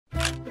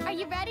Are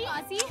you ready,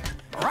 Ozzy?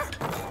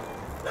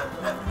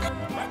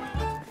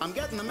 I'm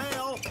getting the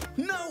mail.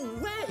 No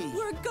way!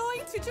 We're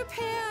going to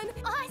Japan!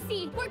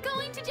 Ozzy, we're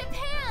going to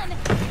Japan!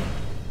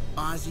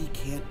 Ozzy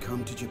can't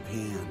come to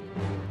Japan.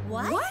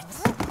 What?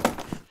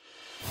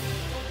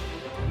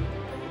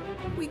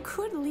 We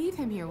could leave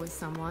him here with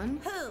someone.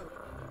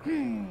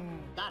 Who?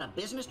 Got a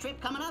business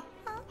trip coming up?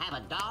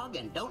 Have a dog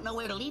and don't know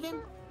where to leave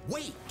him?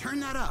 Wait, turn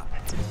that up.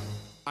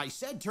 I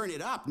said turn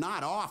it up,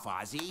 not off,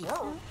 Ozzy.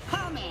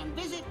 Come and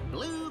visit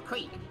Blue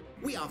Creek.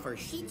 We offer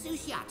Shih-Tzu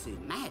Shiatsu,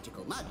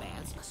 magical mud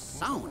baths, a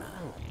sauna,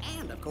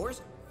 and of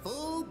course,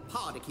 full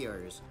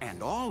podicures.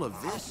 And all of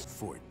this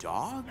for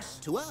dogs?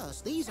 To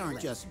us, these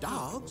aren't just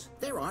dogs.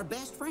 They're our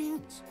best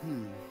friends.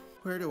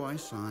 Where do I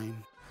sign?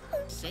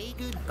 Say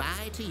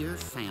goodbye to your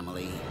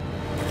family.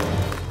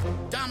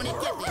 Dominic,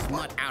 get this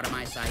mutt out of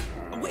my sight.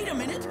 Wait a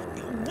minute.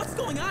 What's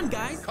going on,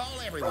 guys?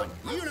 Call everyone.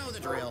 You know the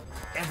drill.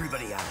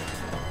 Everybody out.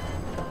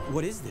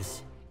 What is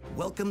this?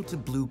 Welcome to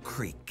Blue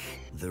Creek,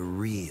 the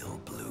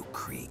real Blue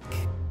Creek.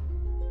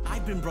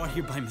 I've been brought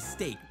here by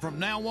mistake. From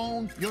now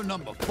on, you're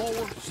number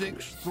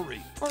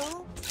 463.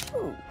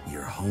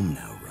 You're home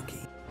now,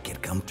 rookie.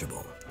 Get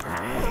comfortable.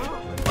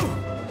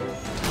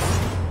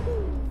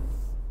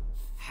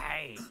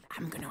 Hey,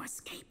 I'm gonna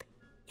escape.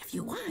 If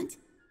you want,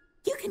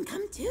 you can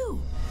come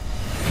too.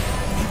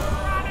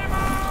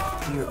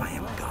 Here I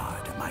am God.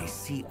 I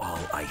see all,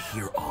 I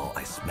hear all,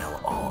 I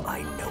smell all,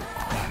 I know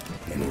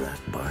all. Any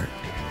last bark?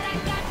 I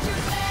got your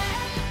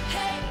back.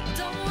 Hey,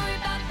 don't worry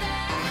about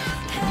that.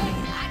 Hey,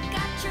 I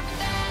got your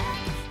back.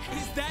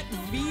 Is that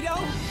Vito?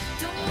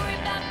 Don't worry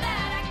about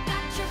that. I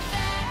got your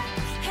back.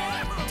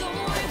 Hey, don't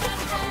worry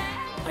about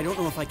that. I don't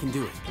know if I can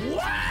do it.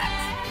 What?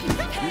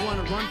 You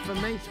want to run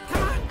from me?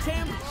 Come on,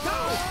 Tim,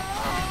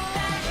 go!